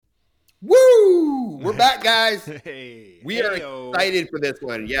We're back, guys. Hey, we are excited for this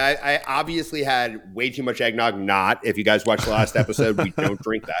one. Yeah, I obviously had way too much eggnog. Not. If you guys watched the last episode, we don't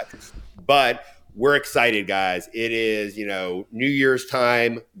drink that. But we're excited, guys. It is, New Year's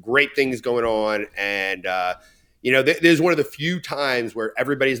time. Great things going on. And, there's one of the few times where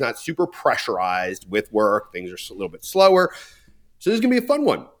everybody's not super pressurized with work. Things are a little bit slower. So this is going to be a fun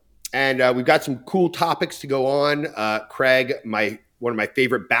one. And we've got some cool topics to go on. Craig, one of my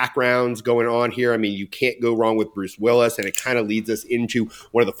favorite backgrounds going on here. I mean, you can't go wrong with Bruce Willis, and it kind of leads us into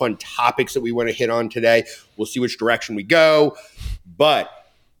one of the fun topics that we want to hit on today. We'll see which direction we go. But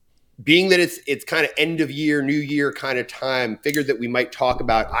being that it's kind of end of year, new year kind of time, figured that we might talk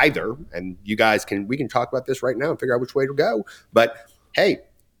about either, and we can talk about this right now and figure out which way to go. But hey,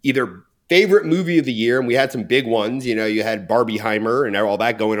 either favorite movie of the year, and we had some big ones. You had Barbieheimer and all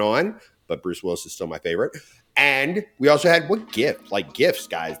that going on, but Bruce Willis is still my favorite. And we also had gifts,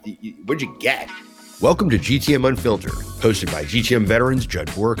 guys. What'd you get? Welcome to GTM Unfiltered, hosted by GTM veterans Judd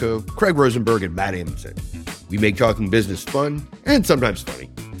Borco, Craig Rosenberg, and Matt Amundsen. We make talking business fun and sometimes funny.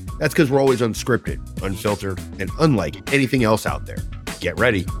 That's because we're always unscripted, unfiltered, and unlike anything else out there. Get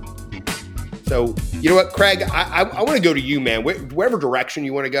ready. So, you know what, Craig? I want to go to you, man. Whatever direction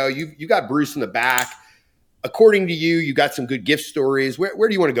you want to go. You got Bruce in the back. According to you, you got some good gift stories. Where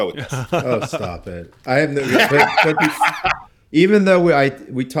do you want to go with this? Oh, stop it. I have no. But even though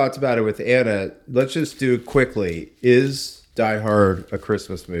we talked about it with Anna, let's just do it quickly. Is Die Hard a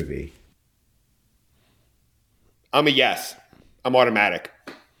Christmas movie? I'm a yes. I'm automatic.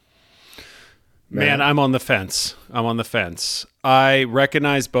 Man, I'm on the fence. I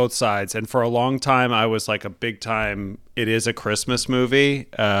recognize both sides. And for a long time, I was like a big time, it is a Christmas movie.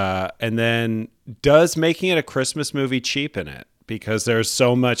 And then does making it a Christmas movie cheapen it? Because there's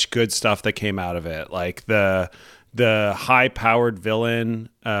so much good stuff that came out of it. Like the high-powered villain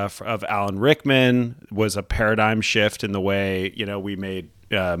of Alan Rickman was a paradigm shift in the way, we made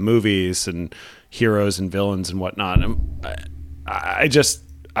movies and heroes and villains and whatnot.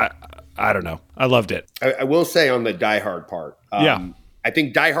 I don't know. I loved it. I will say on the Die Hard part, I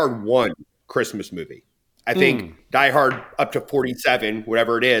think Die Hard 1 Christmas movie. I think Die Hard up to 47,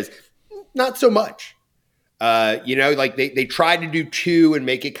 whatever it is, not so much. They tried to do 2 and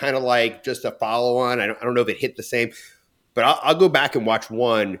make it kind of like just a follow-on. I don't know if it hit the same, but I'll go back and watch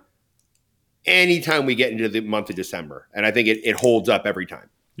 1 anytime we get into the month of December. And I think it holds up every time.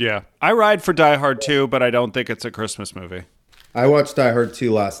 Yeah. I ride for Die Hard 2, but I don't think it's a Christmas movie. I watched Die Hard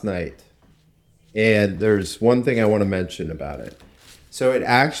 2 last night, and there's one thing I want to mention about it. So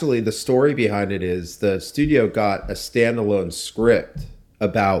the story behind it is the studio got a standalone script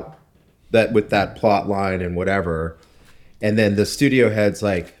about that with that plot line and whatever, and then the studio head's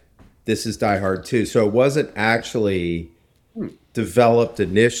like, this is Die Hard 2. So it wasn't actually developed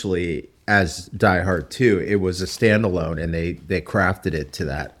initially as Die Hard 2. It was a standalone, and they crafted it to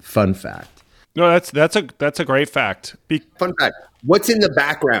that. Fun fact. No, that's a great fact. Fun fact. What's in the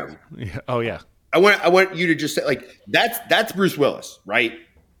background? Yeah. Oh yeah. I want you to just say that's Bruce Willis, right?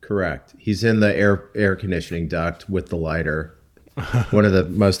 Correct. He's in the air conditioning duct with the lighter. One of the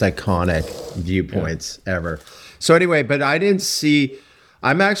most iconic viewpoints ever. So anyway, but I didn't see.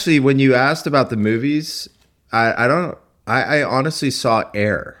 I'm actually, when you asked about the movies, I honestly saw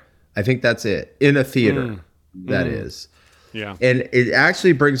Air. I think that's it in a theater. That is. Yeah. And it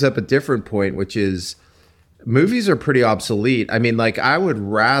actually brings up a different point, which is movies are pretty obsolete. I mean, I would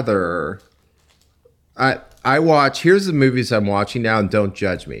rather here's the movies I'm watching now, and don't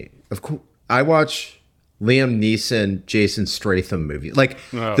judge me. Of course, I watch Liam Neeson, Jason Statham movies.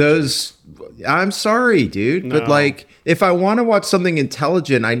 Those, I'm sorry, dude. No. But if I want to watch something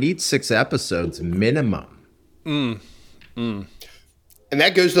intelligent, I need 6 episodes minimum. And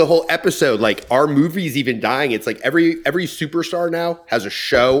that goes to the whole episode. Are movies even dying? It's every superstar now has a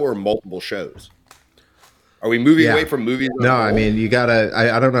show or multiple shows. Are we moving away from movies? No, I mean, you gotta,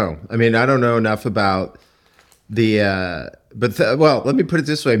 I don't know. I mean, I don't know enough about well, let me put it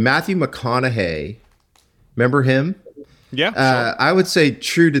this way. Matthew McConaughey, remember him? Yeah. Sure. I would say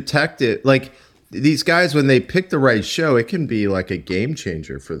True Detective, these guys, when they pick the right show, it can be a game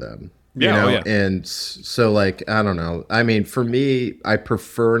changer for them. Yeah, you know? And so I don't know. I mean, for me, I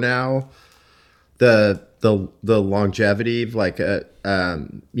prefer now the longevity of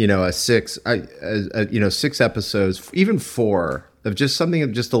a 6 episodes, even 4 of just something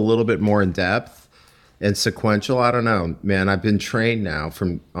of just a little bit more in depth and sequential. I don't know, man. I've been trained now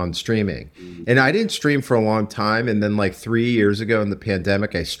on streaming, and I didn't stream for a long time. And then 3 years ago in the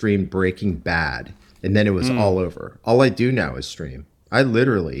pandemic, I streamed Breaking Bad, and then it was all over. All I do now is stream. I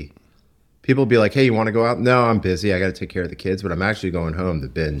literally. People be like, hey, you want to go out? No, I'm busy. I got to take care of the kids, but I'm actually going home to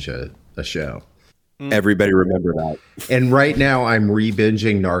binge a show. Everybody remember that. And right now I'm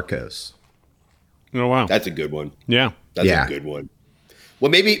re-binging Narcos. Oh, wow. That's a good one. Yeah. That's a good one. Well,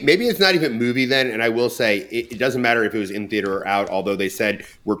 maybe it's not even movie then. And I will say it doesn't matter if it was in theater or out, although they said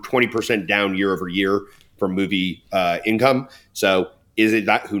we're 20% down year over year from movie income. So is it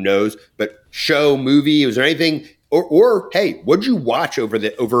not? Who knows? But show, movie, was there anything? Or hey, what'd you watch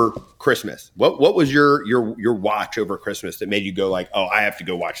over Christmas? What was your watch over Christmas that made you go like, oh, I have to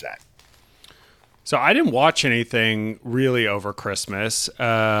go watch that? So I didn't watch anything really over Christmas, and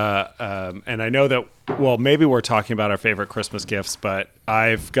I know that. Well, maybe we're talking about our favorite Christmas gifts, but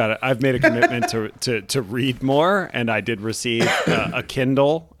I've made a commitment to read more, and I did receive a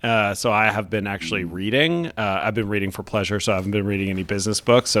Kindle, so I have been actually reading. I've been reading for pleasure, so I haven't been reading any business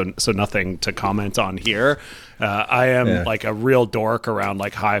books, so nothing to comment on here. I am like a real dork around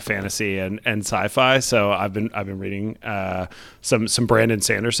like high fantasy and sci-fi, so I've been reading some Brandon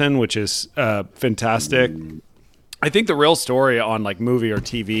Sanderson, which is fantastic. I think the real story on like movie or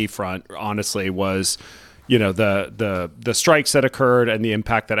TV front, honestly, was, the strikes that occurred and the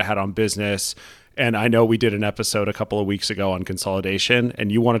impact that it had on business. And I know we did an episode a couple of weeks ago on consolidation,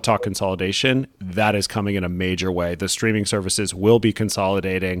 and you want to talk consolidation, that is coming in a major way. The streaming services will be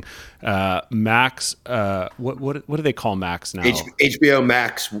consolidating. Max, what do they call Max now? HBO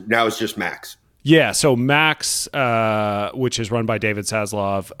Max. Now it's just Max. Yeah, so Max, which is run by David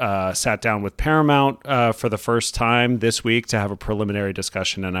Zaslav, sat down with Paramount for the first time this week to have a preliminary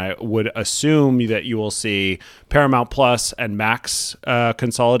discussion, and I would assume that you will see Paramount Plus and Max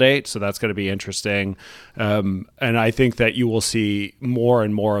consolidate, so that's going to be interesting. And I think that you will see more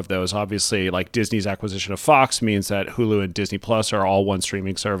and more of those. Obviously, like Disney's acquisition of Fox means that Hulu and Disney Plus are all one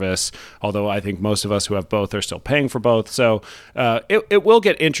streaming service, although I think most of us who have both are still paying for both. So it will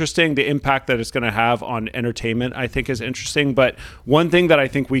get interesting. The impact that it's going to have on entertainment, I think, is interesting. But one thing that I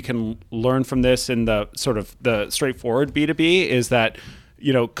think we can learn from this in the sort of the straightforward B2B is that,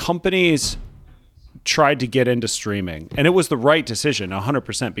 companies tried to get into streaming, and it was the right decision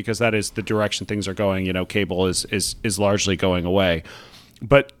 100%, because that is the direction things are going. Cable is largely going away,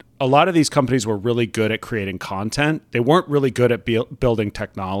 but a lot of these companies were really good at creating content. They weren't really good at building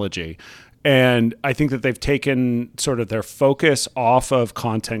technology. And I think that they've taken sort of their focus off of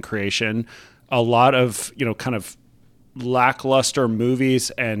content creation. A lot of, kind of lackluster movies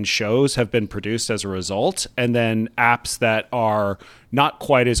and shows have been produced as a result. And then apps that are not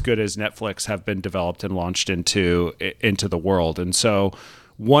quite as good as Netflix have been developed and launched into the world. And so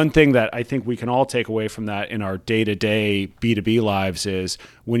one thing that I think we can all take away from that in our day-to-day B2B lives is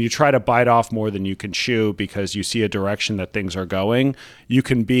when you try to bite off more than you can chew because you see a direction that things are going, you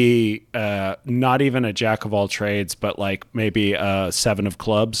can be not even a jack of all trades, but like maybe a seven of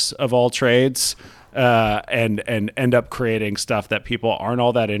clubs of all trades, and end up creating stuff that people aren't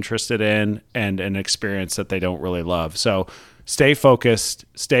all that interested in and an experience that they don't really love. So stay focused,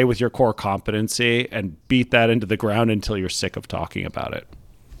 stay with your core competency, and beat that into the ground until you're sick of talking about it.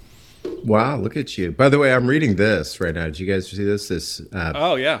 Wow, look at you. By the way, I'm reading this right now. Did you guys see this?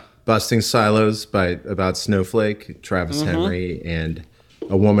 Oh, yeah. Busting Silos about Snowflake, Travis Henry, and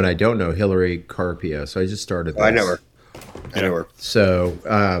a woman I don't know, Hillary Carpio. So I just started this. I know her. So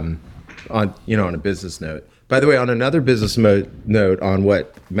on a business note. By the way, on another business note on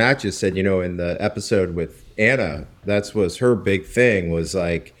what Matt just said, in the episode with Anna, that was her big thing, was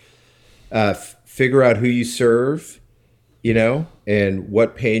like figure out who you serve, and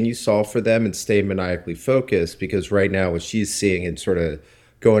what pain you solve for them, and stay maniacally focused, because right now what she's seeing and sort of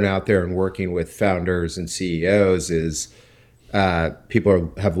going out there and working with founders and CEOs is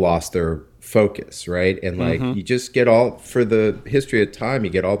people have lost their focus, right? And like you just get for the history of time,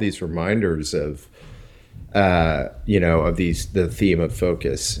 you get all these reminders of the theme of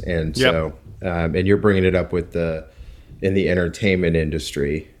focus. And so and you're bringing it up in the entertainment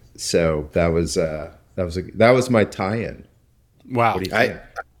industry. So that was my tie-in. Wow. What do you think?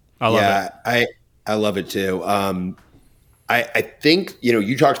 I love it. I love it too. I think,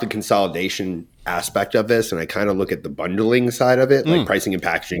 you talked the consolidation aspect of this, and I kind of look at the bundling side of it, like pricing and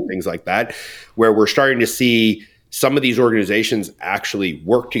packaging, things like that, where we're starting to see some of these organizations actually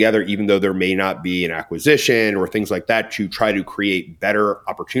work together, even though there may not be an acquisition or things like that, to try to create better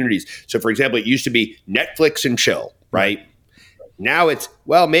opportunities. So for example, it used to be Netflix and chill, right? Now it's,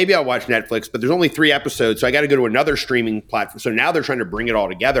 well, maybe I'll watch Netflix, but there's only 3 episodes, so I got to go to another streaming platform. So now they're trying to bring it all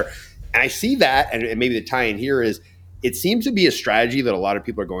together. And I see that, and maybe the tie-in here is, it seems to be a strategy that a lot of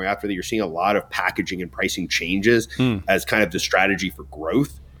people are going after, that you're seeing a lot of packaging and pricing changes as kind of the strategy for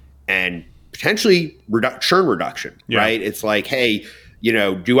growth and potentially churn reduction, right? It's like, hey,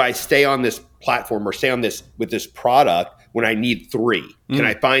 do I stay on this platform or stay on this with this product, when I need 3? Can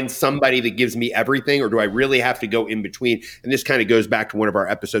I find somebody that gives me everything, or do I really have to go in between? And this kind of goes back to one of our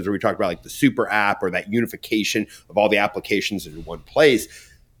episodes where we talked about like the super app or that unification of all the applications in one place.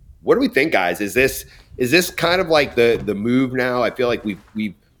 What do we think, guys? Is this kind of like the move now? I feel like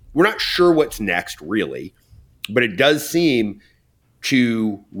we're not sure what's next really, but it does seem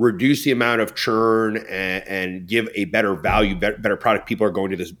to reduce the amount of churn and give a better value, better product. People are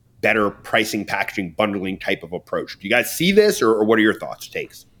going to this better pricing, packaging, bundling type of approach. Do you guys see this, or what are your thoughts,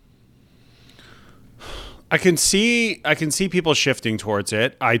 takes? I can see people shifting towards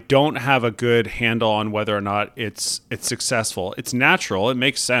it. I don't have a good handle on whether or not it's successful. It's natural. It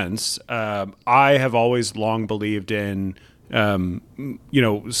makes sense. I have always long believed in,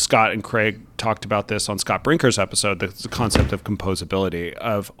 Scott and Craig talked about this on Scott Brinker's episode, the concept of composability,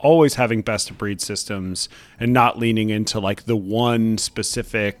 of always having best of breed systems and not leaning into like the one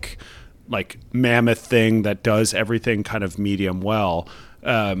specific like mammoth thing that does everything kind of medium well.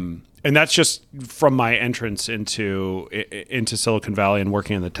 And that's just from my entrance into Silicon Valley and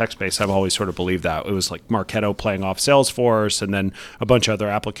working in the tech space. I've always sort of believed that. It was like Marketo playing off Salesforce and then a bunch of other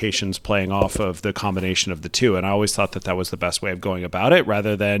applications playing off of the combination of the two. And I always thought that was the best way of going about it,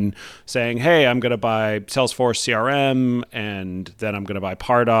 rather than saying, hey, I'm going to buy Salesforce CRM and then I'm going to buy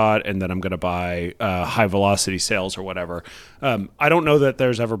Pardot and then I'm going to buy high velocity sales or whatever. I don't know that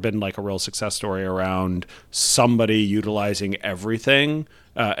there's ever been like a real success story around somebody utilizing everything.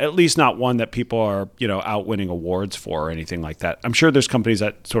 At least not one that people are, out winning awards for or anything like that. I'm sure there's companies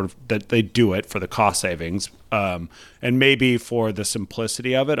that they do it for the cost savings, and maybe for the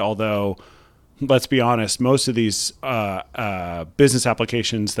simplicity of it. Although, let's be honest, most of these business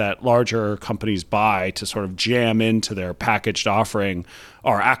applications that larger companies buy to sort of jam into their packaged offering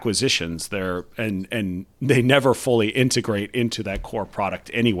are acquisitions. And they never fully integrate into that core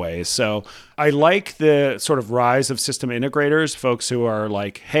product anyway. So I like the sort of rise of system integrators, folks who are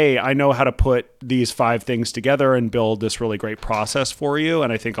like, hey, I know how to put these 5 things together and build this really great process for you.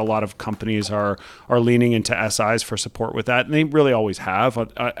 And I think a lot of companies are leaning into SIs for support with that. And they really always have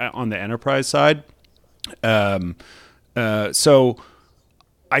on the enterprise side. So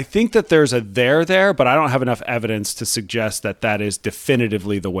I think that there's a there, but I don't have enough evidence to suggest that is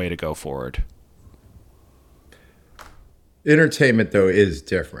definitively the way to go forward. Entertainment, though, is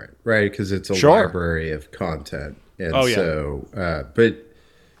different, right? Because it's a library of content. And but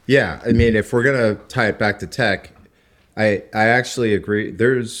yeah, I mean, if we're going to tie it back to tech, I actually agree.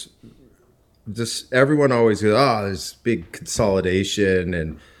 There's just, everyone always goes, oh, there's big consolidation.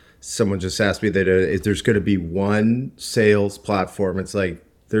 And someone just asked me that if there's going to be one sales platform. It's like,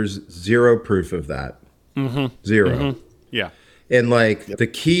 there's zero proof of that. Mm-hmm. Zero. Mm-hmm. Yeah. And like the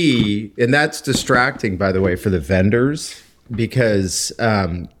key, and that's distracting, by the way, for the vendors, because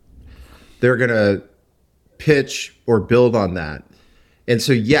they're going to pitch or build on that. And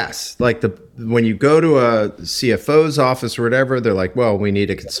so, yes, like when you go to a CFO's office or whatever, they're like, well, we need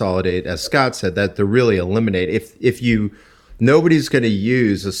to consolidate, as Scott said, that to really eliminate. Nobody's going to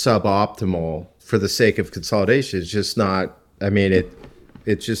use a suboptimal for the sake of consolidation. It's just not,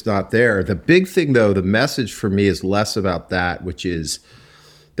 it's just not there. The big thing, though, the message for me is less about that, which is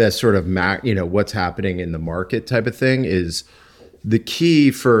that sort of, what's happening in the market type of thing. Is the key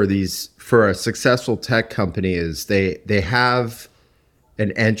for a successful tech company is they have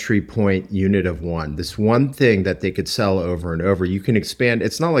an entry point unit of one. This one thing that they could sell over and over. You can expand.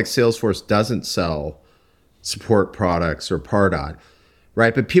 It's not like Salesforce doesn't sell support products or Pardot,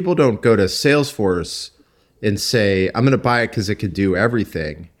 right? But people don't go to Salesforce and say, I'm going to buy it because it could do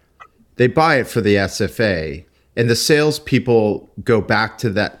everything. They buy it for the SFA, and the salespeople go back to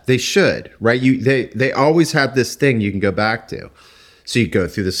that. They should, right? They always have this thing you can go back to. So you go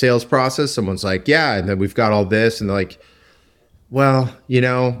through the sales process. Someone's like, yeah, and then we've got all this, and they're like, well,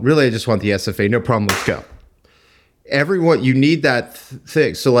 really, I just want the SFA. No problem. Let's go. Everyone, you need that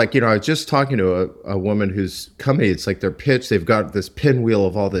thing. So like, I was just talking to a woman whose company, it's like their pitch, they've got this pinwheel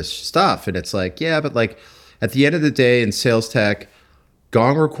of all this stuff. And it's like, yeah, but like at the end of the day in sales tech,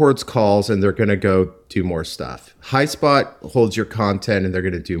 Gong records calls and they're going to go do more stuff. HighSpot holds your content and they're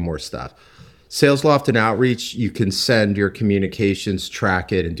going to do more stuff. SalesLoft and Outreach, you can send your communications,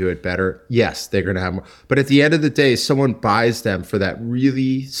 track it, and do it better. Yes, they're going to have more. But at the end of the day, someone buys them for that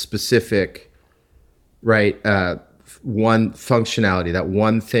really specific, right, one functionality, that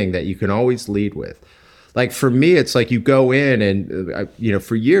one thing that you can always lead with. Like for me, it's like you go in and,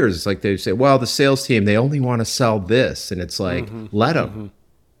 for years, it's like they say, well, the sales team, they only want to sell this. And it's like, let them. Mm-hmm.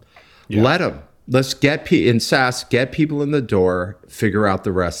 Yeah. Let them. Let's in SaaS, get people in the door, figure out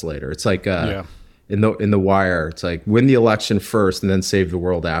the rest later. It's like, in the Wire. It's like win the election first and then save the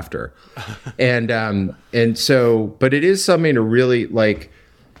world after. And so, but it is something to really like,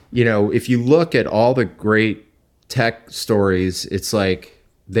 if you look at all the great tech stories, it's like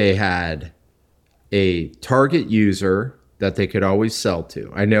they had a target user that they could always sell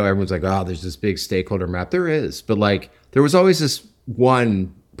to. I know everyone's like, oh, there's this big stakeholder map. There is, but like there was always this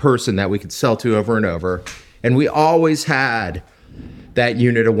one person that we could sell to over and over. And we always had that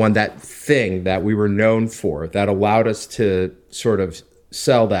unit of one, that thing that we were known for that allowed us to sort of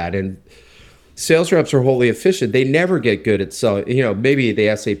sell that. And sales reps are wholly efficient. They never get good at selling, maybe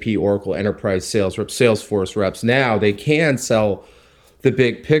the SAP, Oracle, enterprise sales reps, Salesforce reps. Now they can sell the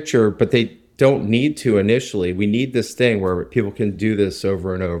big picture, but they don't need to initially. We need this thing where people can do this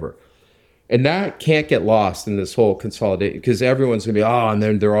over and over. And that can't get lost in this whole consolidation because everyone's going to be, and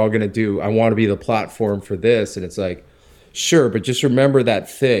then they're all going to do, I want to be the platform for this. And it's like, sure, but just remember that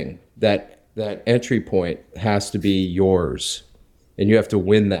thing, that entry point has to be yours. And you have to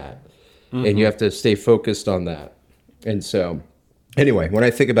win that. Mm-hmm. And you have to stay focused on that. And so, anyway, when I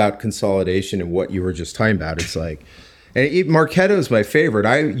think about consolidation and what you were just talking about, it's like, and Marketo is my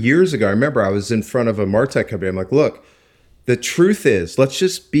favorite. Years ago, I remember I was in front of a MarTech company. I'm like, look, the truth is, let's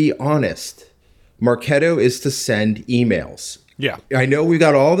just be honest. Marketo is to send emails. Yeah. I know we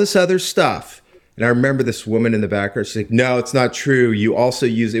got all this other stuff. And I remember this woman in the background. She's like, no, it's not true. You also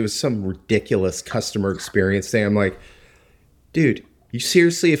use, it was some ridiculous customer experience thing. I'm like, dude, you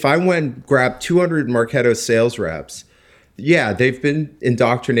seriously, if I went and grabbed 200 Marketo sales reps, yeah, they've been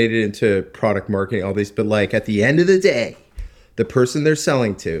indoctrinated into product marketing, all these, but like at the end of the day, the person they're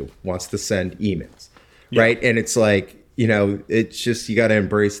selling to wants to send emails, right? And it's like, it's just, you got to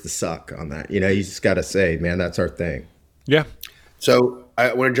embrace the suck on that. You just got to say, man, that's our thing. Yeah. So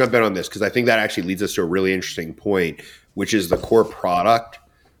I want to jump in on this because I think that actually leads us to a really interesting point, which is the core product,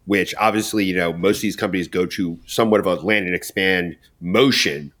 which obviously, most of these companies go to somewhat of a land and expand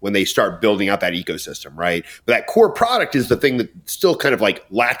motion when they start building out that ecosystem, right? But that core product is the thing that still kind of like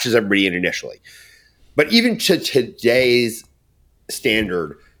latches everybody in initially. But even to today's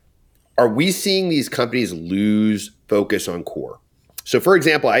standard, are we seeing these companies lose focus on core? So for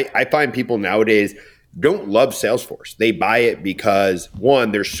example, I find people nowadays don't love Salesforce. They buy it because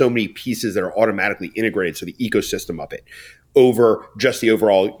one, there's so many pieces that are automatically integrated, so the ecosystem of it, over just the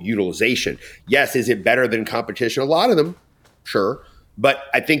overall utilization. Yes, is it better than competition? A lot of them, sure. But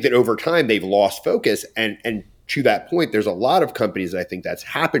I think that over time they've lost focus. And to that point, there's a lot of companies that I think that's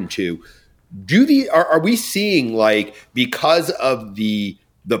happened to. Are we seeing like, because of the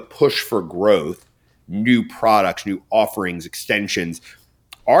push for growth, new products, new offerings, extensions,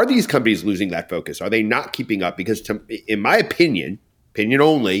 are these companies losing that focus? Are they not keeping up? Because in my opinion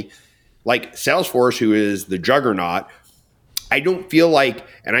only, like Salesforce, who is the juggernaut, I don't feel like,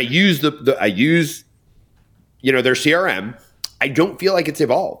 and I use their CRM. I don't feel like it's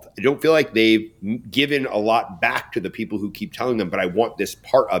evolved. I don't feel like they've given a lot back to the people who keep telling them, but I want this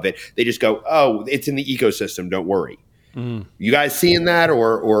part of it. They just go, oh, it's in the ecosystem. Don't worry. Mm. You guys seeing that,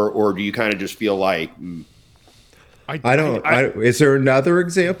 or do you kind of just feel like? I don't. Is there another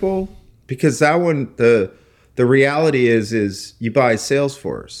example? Because that one, the reality is you buy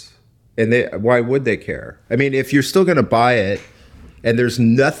Salesforce, and why would they care? I mean, if you're still going to buy it, and there's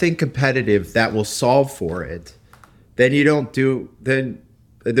nothing competitive that will solve for it, then you don't do. Then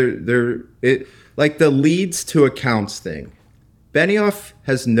it like the leads to accounts thing. Benioff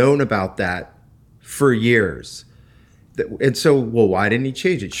has known about that for years. And so, well, why didn't he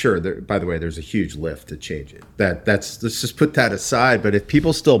change it? Sure. By the way, there's a huge lift to change it. Let's just put that aside. But if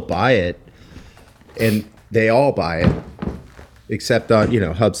people still buy it, and they all buy it, except on,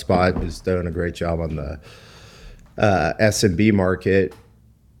 HubSpot is doing a great job on the SMB market.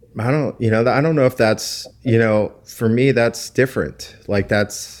 I don't know if that's, for me, that's different. Like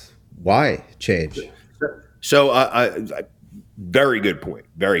that's why change. So, very good point.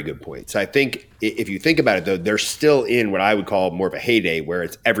 Very good point. So I think if you think about it, though, they're still in what I would call more of a heyday where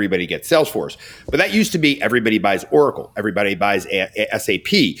it's everybody gets Salesforce. But that used to be everybody buys Oracle. Everybody buys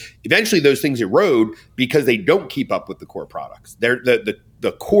SAP. Eventually, those things erode because they don't keep up with the core products. They're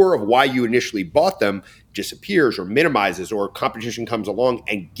the core of why you initially bought them disappears or minimizes, or competition comes along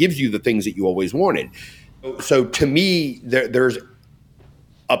and gives you the things that you always wanted. So to me, there's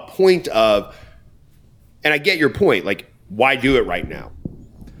a point of, and I get your point, like, why do it right now?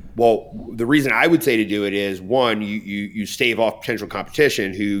 Well, the reason I would say to do it is, one, you stave off potential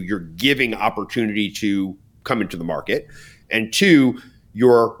competition who you're giving opportunity to come into the market. And two,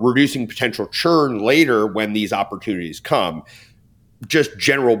 you're reducing potential churn later when these opportunities come. just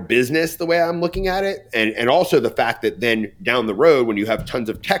general business, the way I'm looking at it. And also the fact that then down the road, when you have tons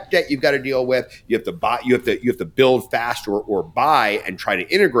of tech debt you've got to deal with, you have to buy, you have to build fast or buy and try to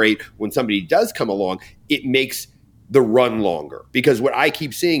integrate. When somebody does come along, it makes the run longer, because what I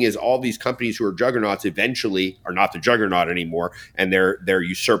keep seeing is all these companies who are juggernauts eventually are not the juggernaut anymore, and they're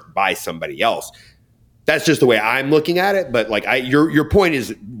usurped by somebody else. That's just the way I'm looking at it. But like your point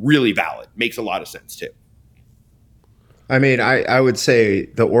is really valid. Makes a lot of sense too. I mean, I would say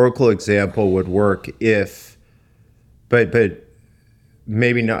the Oracle example would work if, but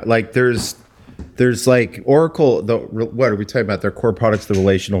maybe not. Like there's like Oracle. What are we talking about? Their core product's the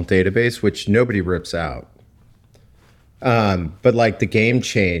relational database, which nobody rips out. But like the game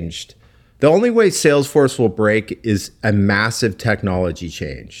changed. The only way Salesforce will break is a massive technology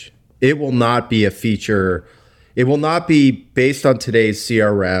change. It will not be a feature. It will not be based on today's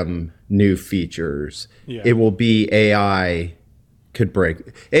CRM new features. Yeah. It will be AI could break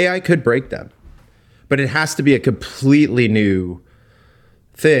them, but it has to be a completely new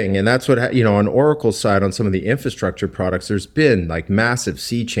thing. And that's what, on Oracle's side, on some of the infrastructure products, there's been like massive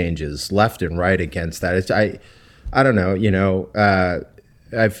sea changes left and right against that. I don't know,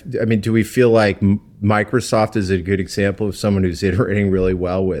 do we feel like Microsoft is a good example of someone who's iterating really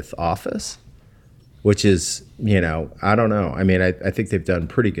well with Office? Which is, I don't know. I mean, I think they've done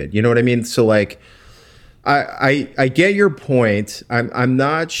pretty good. You know what I mean? So like, I get your point. I'm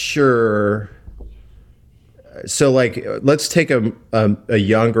not sure. So like, let's take a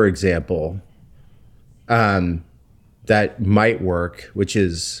younger example that might work, which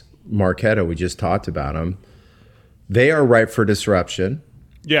is Marketo. We just talked about them. They are ripe for disruption.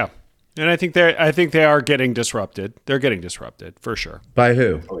 Yeah. And I think they are getting disrupted. They're getting disrupted for sure. By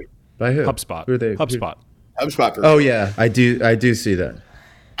who? By who? HubSpot. Who are they? HubSpot. HubSpot. Oh yeah, I do see that.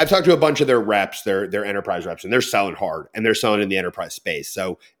 I've talked to a bunch of their reps, their enterprise reps, and they're selling hard, and they're selling in the enterprise space.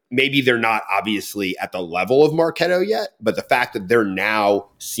 So maybe they're not obviously at the level of Marketo yet, but the fact that they're now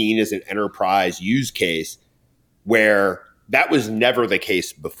seen as an enterprise use case, where that was never the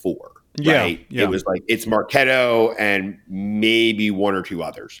case before. Right? Yeah. It was like it's Marketo and maybe one or two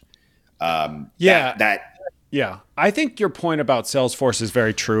others. Yeah, I think your point about Salesforce is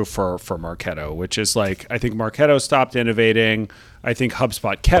very true for Marketo, which is like, I think Marketo stopped innovating. I think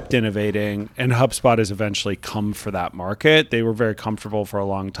HubSpot kept innovating, and HubSpot has eventually come for that market. They were very comfortable for a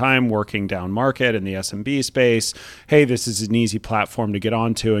long time working down market in the SMB space. Hey, this is an easy platform to get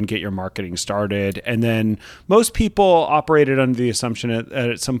onto and get your marketing started. And then most people operated under the assumption that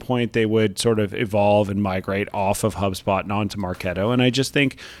at some point they would sort of evolve and migrate off of HubSpot and onto Marketo. And I just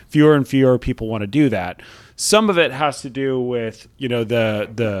think fewer and fewer people want to do that. Some of it has to do with,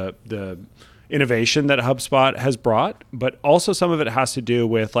 the innovation that HubSpot has brought, but also some of it has to do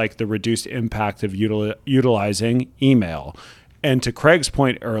with like the reduced impact of utilizing email. And to Craig's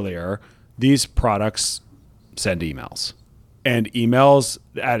point earlier, these products send emails, and emails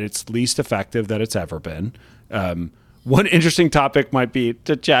at its least effective that it's ever been. One interesting topic might be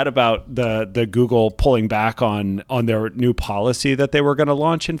to chat about the Google pulling back on their new policy that they were going to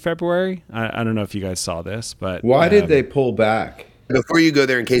launch in February. I don't know if you guys saw this, but why did they pull back? Before you go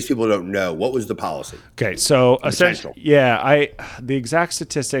there, in case people don't know, what was the policy? Okay, so essentially, the exact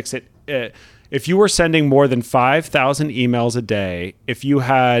statistics. If you were sending more than 5,000 emails a day, if you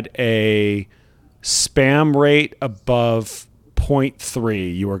had a spam rate above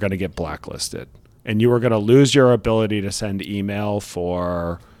 0.3, you were going to get blacklisted. And you were going to lose your ability to send email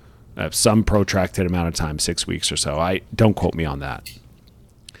for some protracted amount of time, 6 weeks or so. Don't quote me on that.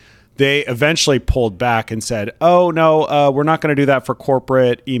 They eventually pulled back and said, oh, no, we're not going to do that for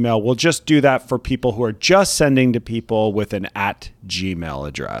corporate email. We'll just do that for people who are just sending to people with an @Gmail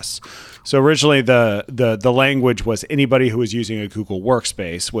address. So originally the language was anybody who was using a Google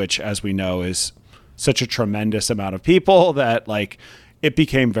Workspace, which, as we know, is such a tremendous amount of people that like it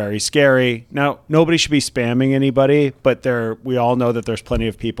became very scary. Now, nobody should be spamming anybody, but we all know that there's plenty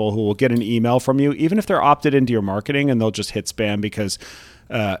of people who will get an email from you, even if they're opted into your marketing, and they'll just hit spam because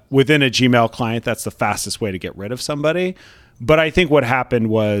within a Gmail client, that's the fastest way to get rid of somebody. But I think what happened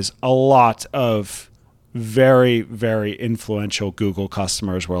was a lot of very, very influential Google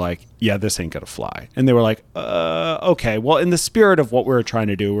customers were like, yeah, this ain't going to fly. And they were like, okay, well, in the spirit of what we were trying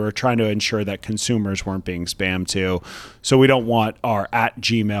to do, we were trying to ensure that consumers weren't being spammed too. So we don't want our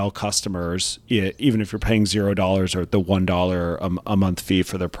 @Gmail customers, even if you're paying $0 or the $1 a month fee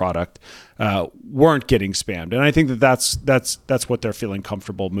for their product, weren't getting spammed. And I think that's what they're feeling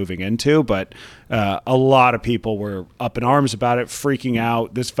comfortable moving into. But a lot of people were up in arms about it, freaking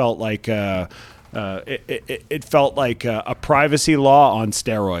out. This felt like It felt like a privacy law on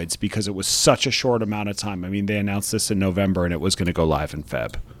steroids because it was such a short amount of time. I mean, they announced this in November and it was going to go live in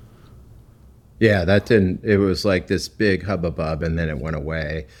Feb. Yeah, that didn't. It was like this big hubbub, and then it went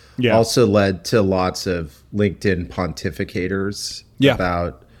away. Yeah. Also led to lots of LinkedIn pontificators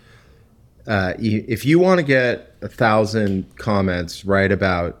about if you want to get 1,000 comments, write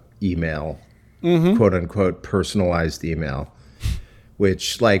about email, quote unquote, personalized email,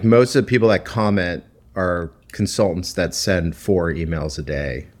 which like most of the people that comment are consultants that send 4 emails a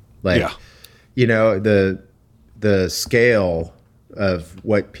day. Like, you know, the scale of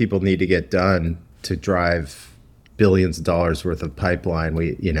what people need to get done to drive billions of dollars worth of pipeline,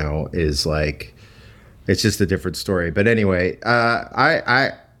 is like, it's just a different story. But anyway,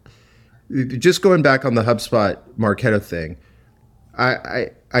 I just going back on the HubSpot Marketo thing, I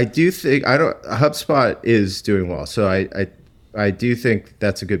do think HubSpot is doing well. So I do think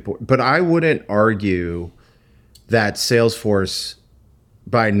that's a good point. But I wouldn't argue that Salesforce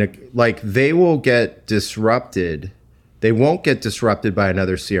they will get disrupted. They won't get disrupted by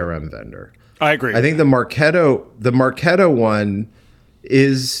another CRM vendor. I agree. I think the Marketo one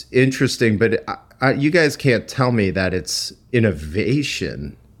is interesting, but you guys can't tell me that it's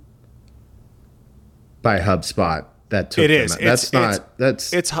innovation by HubSpot that took it is. Them out.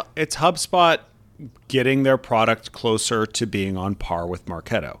 It's HubSpot getting their product closer to being on par with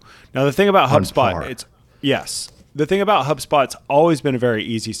Marketo. Now the thing about HubSpot, the thing about HubSpot, it's always been a very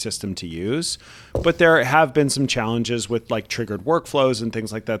easy system to use, but there have been some challenges with like triggered workflows and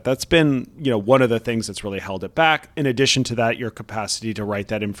things like that. That's been, one of the things that's really held it back. In addition to that, your capacity to write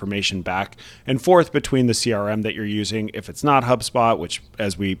that information back and forth between the CRM that you're using, if it's not HubSpot, which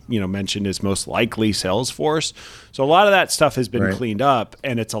as we, mentioned is most likely Salesforce. So a lot of that stuff has been cleaned up,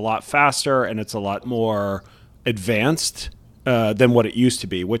 and it's a lot faster and it's a lot more advanced than what it used to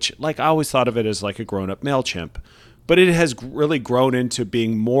be, which I always thought of it as like a grown-up MailChimp. But it has really grown into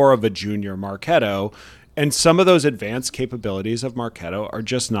being more of a junior Marketo. And some of those advanced capabilities of Marketo are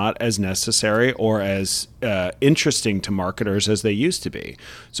just not as necessary or as interesting to marketers as they used to be.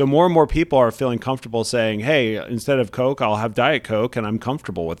 So more and more people are feeling comfortable saying, hey, instead of Coke, I'll have Diet Coke, and I'm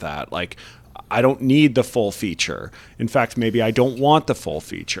comfortable with that. Like, I don't need the full feature. In fact, maybe I don't want the full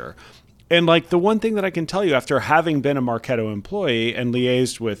feature. And like the one thing that I can tell you after having been a Marketo employee and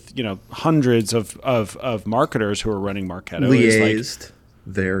liaised with, hundreds of marketers who are running Marketo.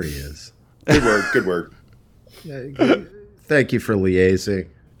 There he is. Good word. Thank you for liaising.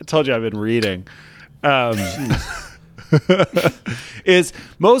 I told you I've been reading. Is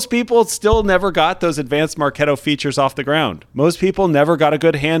most people still never got those advanced Marketo features off the ground. Most people never got a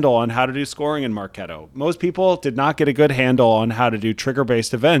good handle on how to do scoring in Marketo. Most people did not get a good handle on how to do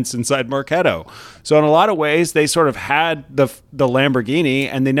trigger-based events inside Marketo. So in a lot of ways, they sort of had the Lamborghini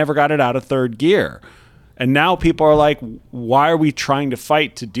and they never got it out of third gear. And now people are like, why are we trying to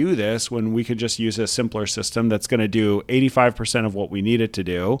fight to do this when we could just use a simpler system that's going to do 85% of what we need it to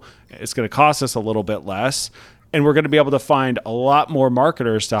do? It's going to cost us a little bit less. And we're going to be able to find a lot more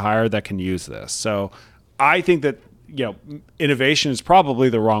marketers to hire that can use this. So I think that, innovation is probably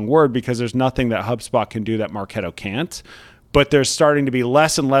the wrong word because there's nothing that HubSpot can do that Marketo can't. But there's starting to be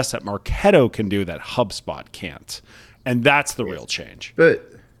less and less that Marketo can do that HubSpot can't. And that's the real change.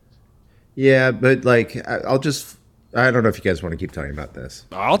 But I don't know if you guys want to keep talking about this.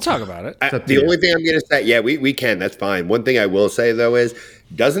 I'll talk about it. The only thing I'm going to say, we can. That's fine. One thing I will say, though, is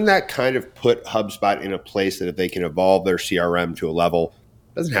doesn't that kind of put HubSpot in a place that if they can evolve their CRM to a level,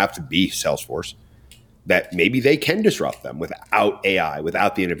 it doesn't have to be Salesforce, that maybe they can disrupt them without AI,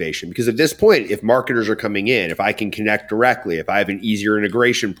 without the innovation? Because at this point, if marketers are coming in, if I can connect directly, if I have an easier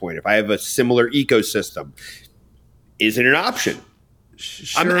integration point, if I have a similar ecosystem, is it an option?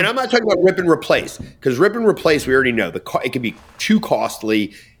 Sure. And I'm not talking about rip and replace, because rip and replace, we already know it can be too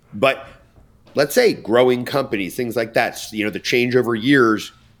costly. But let's say growing companies, things like that, the change over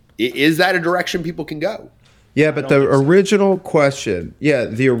years, is that a direction people can go? Yeah, but the original question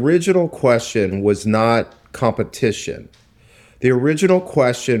was not competition. The original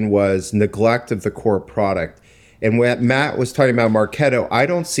question was neglect of the core product. And when Matt was talking about Marketo, I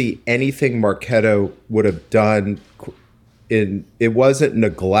don't see anything Marketo would have done. It wasn't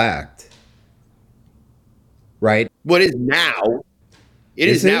neglect, right? What is now? It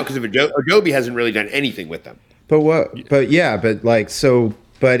is now because Adobe hasn't really done anything with them. But what? But yeah, but like so.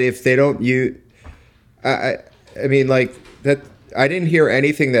 But if they don't use, I mean, like that. I didn't hear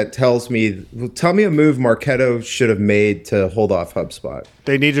anything that tells me. Tell me a move Marketo should have made to hold off HubSpot.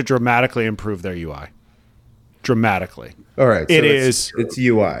 They need to dramatically improve their UI. Dramatically. All right. So it's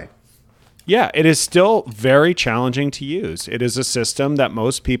UI. Yeah, it is still very challenging to use. It is a system that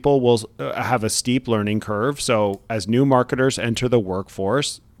most people will have a steep learning curve. So as new marketers enter the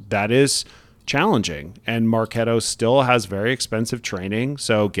workforce, that is challenging. And Marketo still has very expensive training.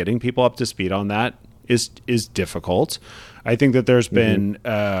 So getting people up to speed on that is difficult. I think that there's been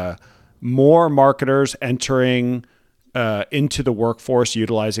more marketers entering into the workforce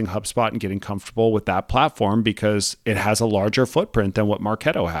utilizing HubSpot and getting comfortable with that platform because it has a larger footprint than what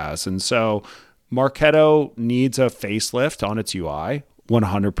Marketo has. And so Marketo needs a facelift on its UI,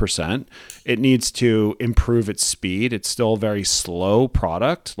 100%. It needs to improve its speed. It's still a very slow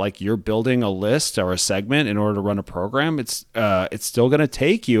product. Like you're building a list or a segment in order to run a program. It's still going to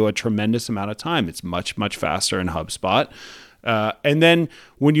take you a tremendous amount of time. It's much, much faster in HubSpot. And then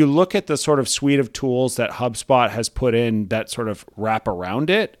when you look at the sort of suite of tools that HubSpot has put in that sort of wrap around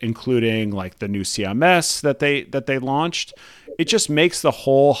it, including like the new CMS that they launched, it just makes the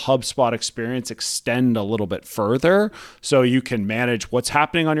whole HubSpot experience extend a little bit further. So you can manage what's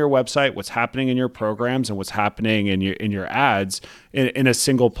happening on your website, what's happening in your programs, and what's happening in your ads in a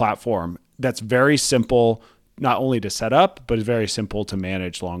single platform. That's very simple, not only to set up, but it's very simple to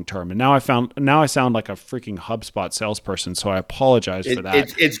manage long term. And now I sound like a freaking HubSpot salesperson, so I apologize for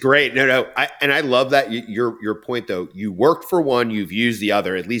that. It's great. No, I love that your point though. You worked for one, you've used the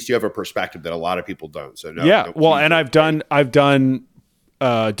other. At least you have a perspective that a lot of people don't. So I've done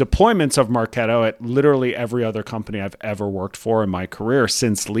deployments of Marketo at literally every other company I've ever worked for in my career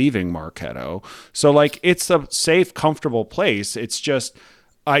since leaving Marketo. So like it's a safe, comfortable place. It's just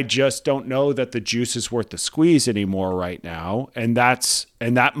I just don't know that the juice is worth the squeeze anymore right now. And that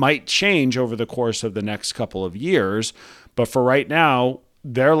might change over the course of the next couple of years. But for right now,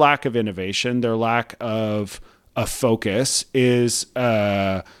 their lack of innovation, their lack of a focus is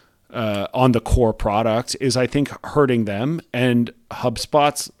on the core product is, I think, hurting them. And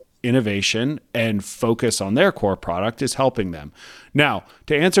HubSpot's innovation and focus on their core product is helping them. Now,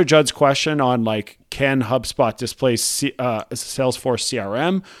 to answer Judd's question on like, can HubSpot displace Salesforce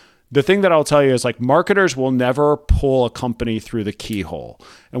CRM? The thing that I'll tell you is like marketers will never pull a company through the keyhole.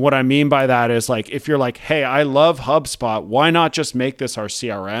 And what I mean by that is like, if you're like, hey, I love HubSpot, why not just make this our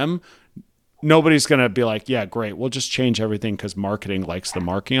CRM? Nobody's going to be like, yeah, great. We'll just change everything because marketing likes the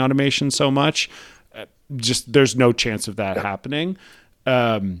marketing automation so much. There's no chance of that happening.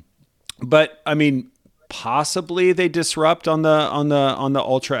 But I mean, possibly they disrupt on the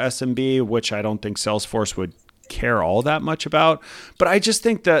ultra SMB, which I don't think Salesforce would care all that much about. But I just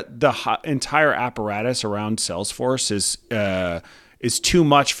think that the entire apparatus around Salesforce is too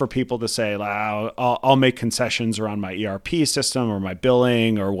much for people to say, I'll make concessions around my ERP system or my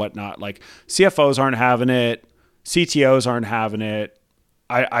billing or whatnot. Like CFOs aren't having it, CTOs aren't having it.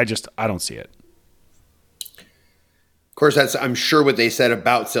 I don't see it. Of course, that's I'm sure what they said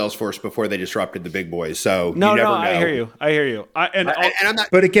about Salesforce before they disrupted the big boys. So you never know. I hear you. I'm not.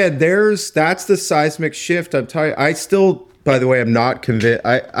 But again, that's the seismic shift. I'm telling you. I still, by the way, I'm not convinced.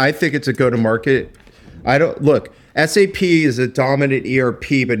 I think it's a go-to-market. I don't look. SAP is a dominant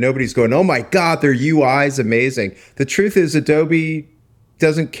ERP, but nobody's going, oh my God, their UI is amazing. The truth is, Adobe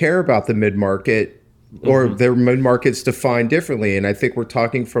doesn't care about the mid-market, or their mid-market's defined differently. And I think we're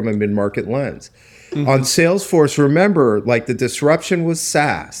talking from a mid-market lens. On Salesforce, remember, like the disruption was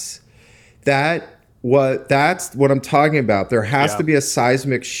SaaS. That's what I'm talking about. There has to be a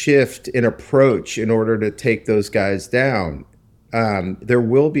seismic shift in approach in order to take those guys down. There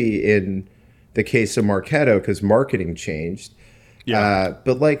will be in the case of Marketo because marketing changed.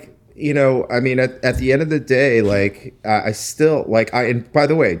 But like, I mean, at the end of the day, like I still like and by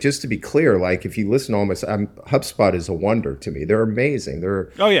the way, just to be clear, like if you listen to all my, HubSpot is a wonder to me. They're amazing. They're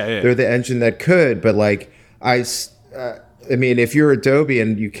the engine that could. But like I mean, if you're Adobe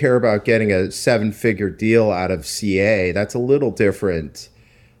and you care about getting a 7-figure deal out of CA, that's a little different.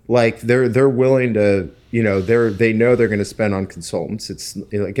 Like they're willing to, they know they're going to spend on consultants. It's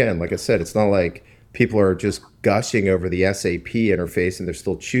again, like I said, it's not like people are just gushing over the SAP interface and they're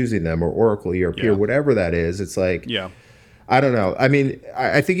still choosing them, or Oracle ERP or whatever that is. It's like, I don't know. I mean,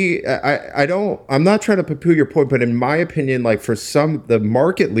 I think I'm not trying to poo-poo your point, but in my opinion, like for some, the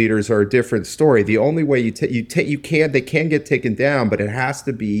market leaders are a different story. The only way they can get taken down, but it has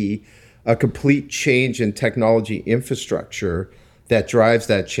to be a complete change in technology infrastructure that drives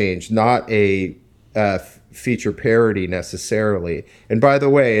that change, not a feature parity necessarily. And by the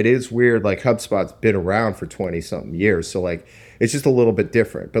way, it is weird, like HubSpot's been around for 20 something years. So like, it's just a little bit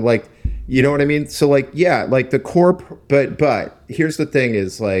different, but like, you know what I mean? So like, yeah, like the core, but here's the thing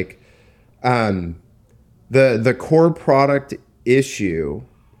is like, the core product issue,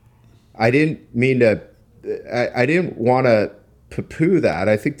 I didn't want to poo-poo that.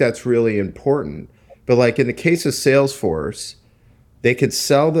 I think that's really important. But like in the case of Salesforce, they could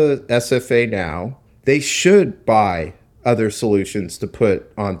sell the SFA now. They should buy other solutions to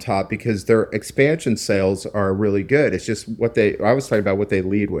put on top because their expansion sales are really good. It's just I was talking about what they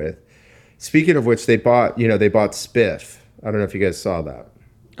lead with. Speaking of which, they bought Spiff. I don't know if you guys saw that.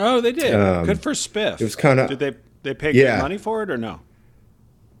 Oh, they did. Good for Spiff. It was kind of. Did they pay good money for it or no?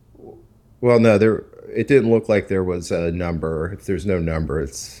 Well, no, it didn't look like there was a number. If there's no number,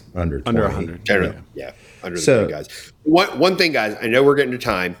 it's under 20. Under 100. Yeah. Under the 20 guys. One thing, guys, I know we're getting to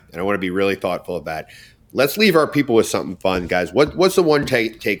time, and I want to be really thoughtful of that. Let's leave our people with something fun, guys. What's the one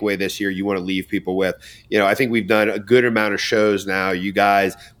takeaway this year you want to leave people with? I think we've done a good amount of shows now. You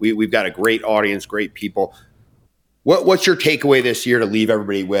guys, we've got a great audience, great people. What's your takeaway this year to leave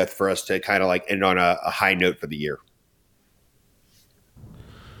everybody with for us to kind of like end on a high note for the year?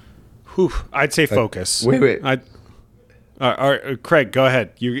 Whew, I'd say focus. Wait. Craig, go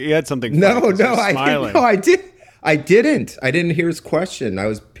ahead. You had something. No, I didn't. I didn't hear his question. I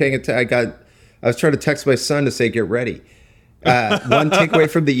was paying attention. I was trying to text my son to say, get ready. One takeaway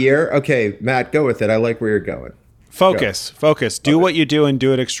from the year. Okay, Matt, go with it. I like where you're going. Focus. Do what you do and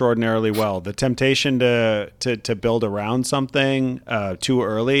do it extraordinarily well. The temptation to build around something too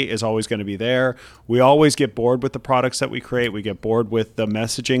early is always going to be there. We always get bored with the products that we create. We get bored with the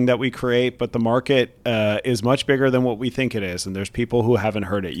messaging that we create, but the market is much bigger than what we think it is. And there's people who haven't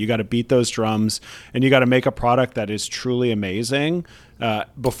heard it. You got to beat those drums and you got to make a product that is truly amazing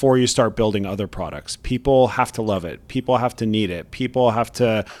before you start building other products. People have to love it. People have to need it. People have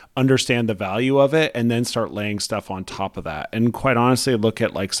to understand the value of it and then start laying stuff on top of that. And quite honestly, look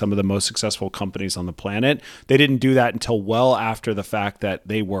at like some of the most successful companies on the planet. They didn't do that until well after the fact that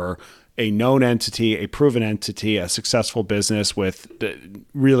they were a known entity, a proven entity, a successful business with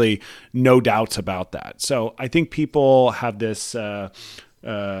really no doubts about that. So I think people have this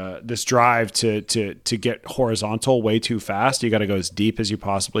this drive to get horizontal way too fast. You got to go as deep as you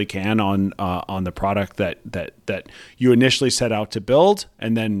possibly can on the product that you initially set out to build,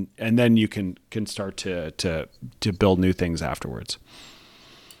 and then you can start to build new things afterwards.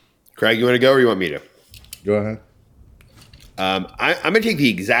 Craig, you want to go or you want me to? Go ahead. I'm going to take the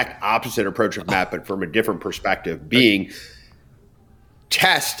exact opposite approach of Matt, but from a different perspective, being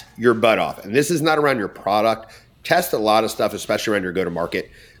test your butt off. And this is not around your product. Test a lot of stuff, especially around your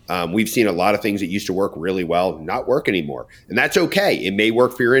go-to-market. We've seen a lot of things that used to work really well not work anymore. And that's okay. It may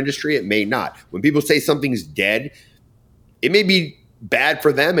work for your industry. It may not. When people say something's dead, it may be bad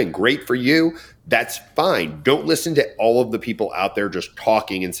for them and great for you. That's fine. Don't listen to all of the people out there just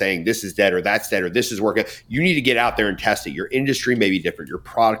talking and saying this is dead or that's dead or this is working. You need to get out there and test it. Your industry may be different. Your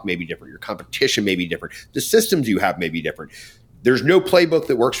product may be different. Your competition may be different. The systems you have may be different. There's no playbook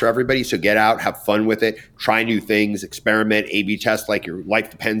that works for everybody, so get out, have fun with it, try new things, experiment, A/B test like your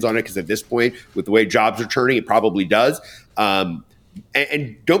life depends on it, because at this point, with the way jobs are turning, it probably does. And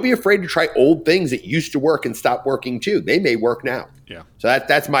don't be afraid to try old things that used to work and stop working too. They may work now. Yeah. So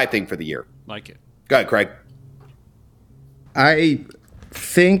that's my thing for the year. Like it. Go ahead, Craig. I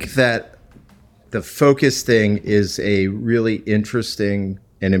think that the focus thing is a really interesting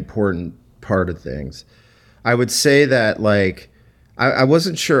and important part of things. I would say that, like, I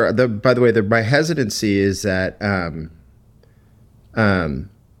wasn't sure. By the way, my hesitancy is that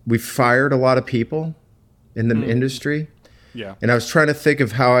we fired a lot of people in the industry. Yeah. And I was trying to think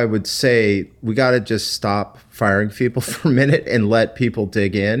of how I would say we got to just stop firing people for a minute and let people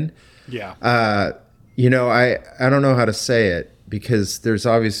dig in. Yeah. I don't know how to say it because there's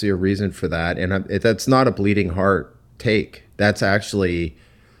obviously a reason for that. And that's not a bleeding heart take. That's actually,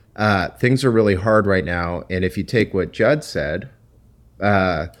 things are really hard right now. And if you take what Judd said,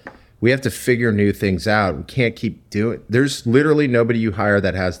 we have to figure new things out. We can't keep doing. There's literally nobody you hire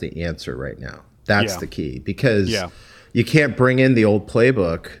that has the answer right now. That's the key, because you can't bring in the old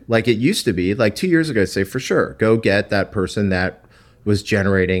playbook like it used to be. Like 2 years ago, say for sure, go get that person that was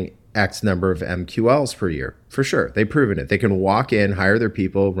generating X number of MQLs per year. For sure. They've proven it. They can walk in, hire their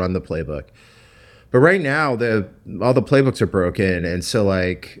people, run the playbook. But right now, all the playbooks are broken. And so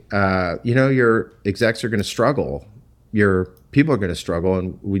your execs are going to struggle. Your people are going to struggle.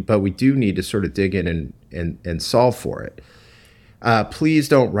 But we do need to sort of dig in and solve for it. Please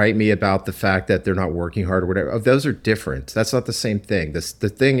don't write me about the fact that they're not working hard or whatever. Those are different. That's not the same thing. The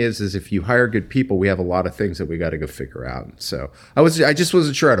thing is if you hire good people, we have a lot of things that we got to go figure out. So I just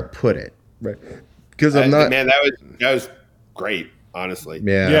wasn't sure how to put it, right? Because I'm not. Man, that was great. Honestly.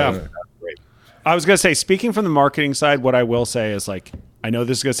 Yeah. Great. I was gonna say, speaking from the marketing side, what I will say is, like, I know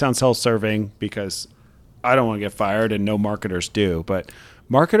this is gonna sound self-serving because I don't want to get fired and no marketers do, but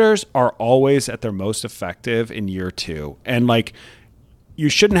marketers are always at their most effective in year 2. And like, you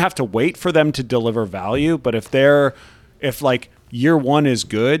shouldn't have to wait for them to deliver value, but if like year 1 is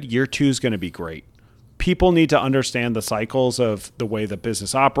good, year 2 is going to be great. People need to understand the cycles of the way the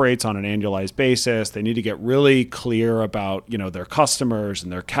business operates on an annualized basis. They need to get really clear about, you know, their customers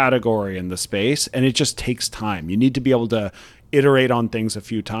and their category and the space. And it just takes time. You need to be able to iterate on things a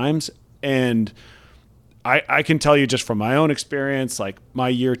few times. And I can tell you just from my own experience, like my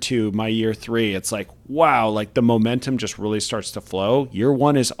year 2, my year 3, it's like, wow, like the momentum just really starts to flow. Year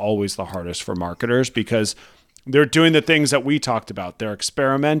 1 is always the hardest for marketers because they're doing the things that we talked about. They're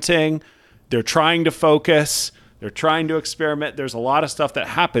experimenting. They're trying to focus. They're trying to experiment. There's a lot of stuff that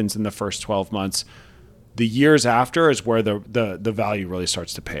happens in the first 12 months. The years after is where the value really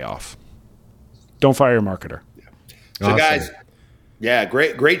starts to pay off. Don't fire your marketer. Yeah. So awesome. Guys, yeah,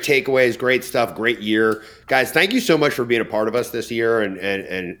 great takeaways, great stuff, great year. Guys, thank you so much for being a part of us this year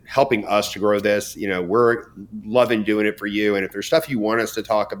and helping us to grow this. You know, we're loving doing it for you. And if there's stuff you want us to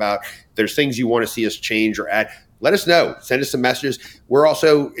talk about, if there's things you want to see us change or add, let us know. Send us some messages. We're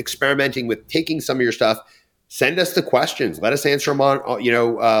also experimenting with taking some of your stuff. Send us the questions. Let us answer them on,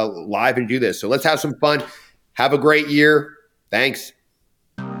 live and do this. So let's have some fun. Have a great year. Thanks.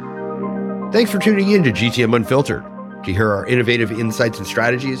 Thanks for tuning in to GTM Unfiltered. To hear our innovative insights and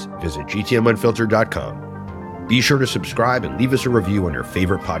strategies, visit gtmunfiltered.com. Be sure to subscribe and leave us a review on your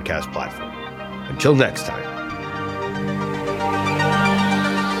favorite podcast platform. Until next time.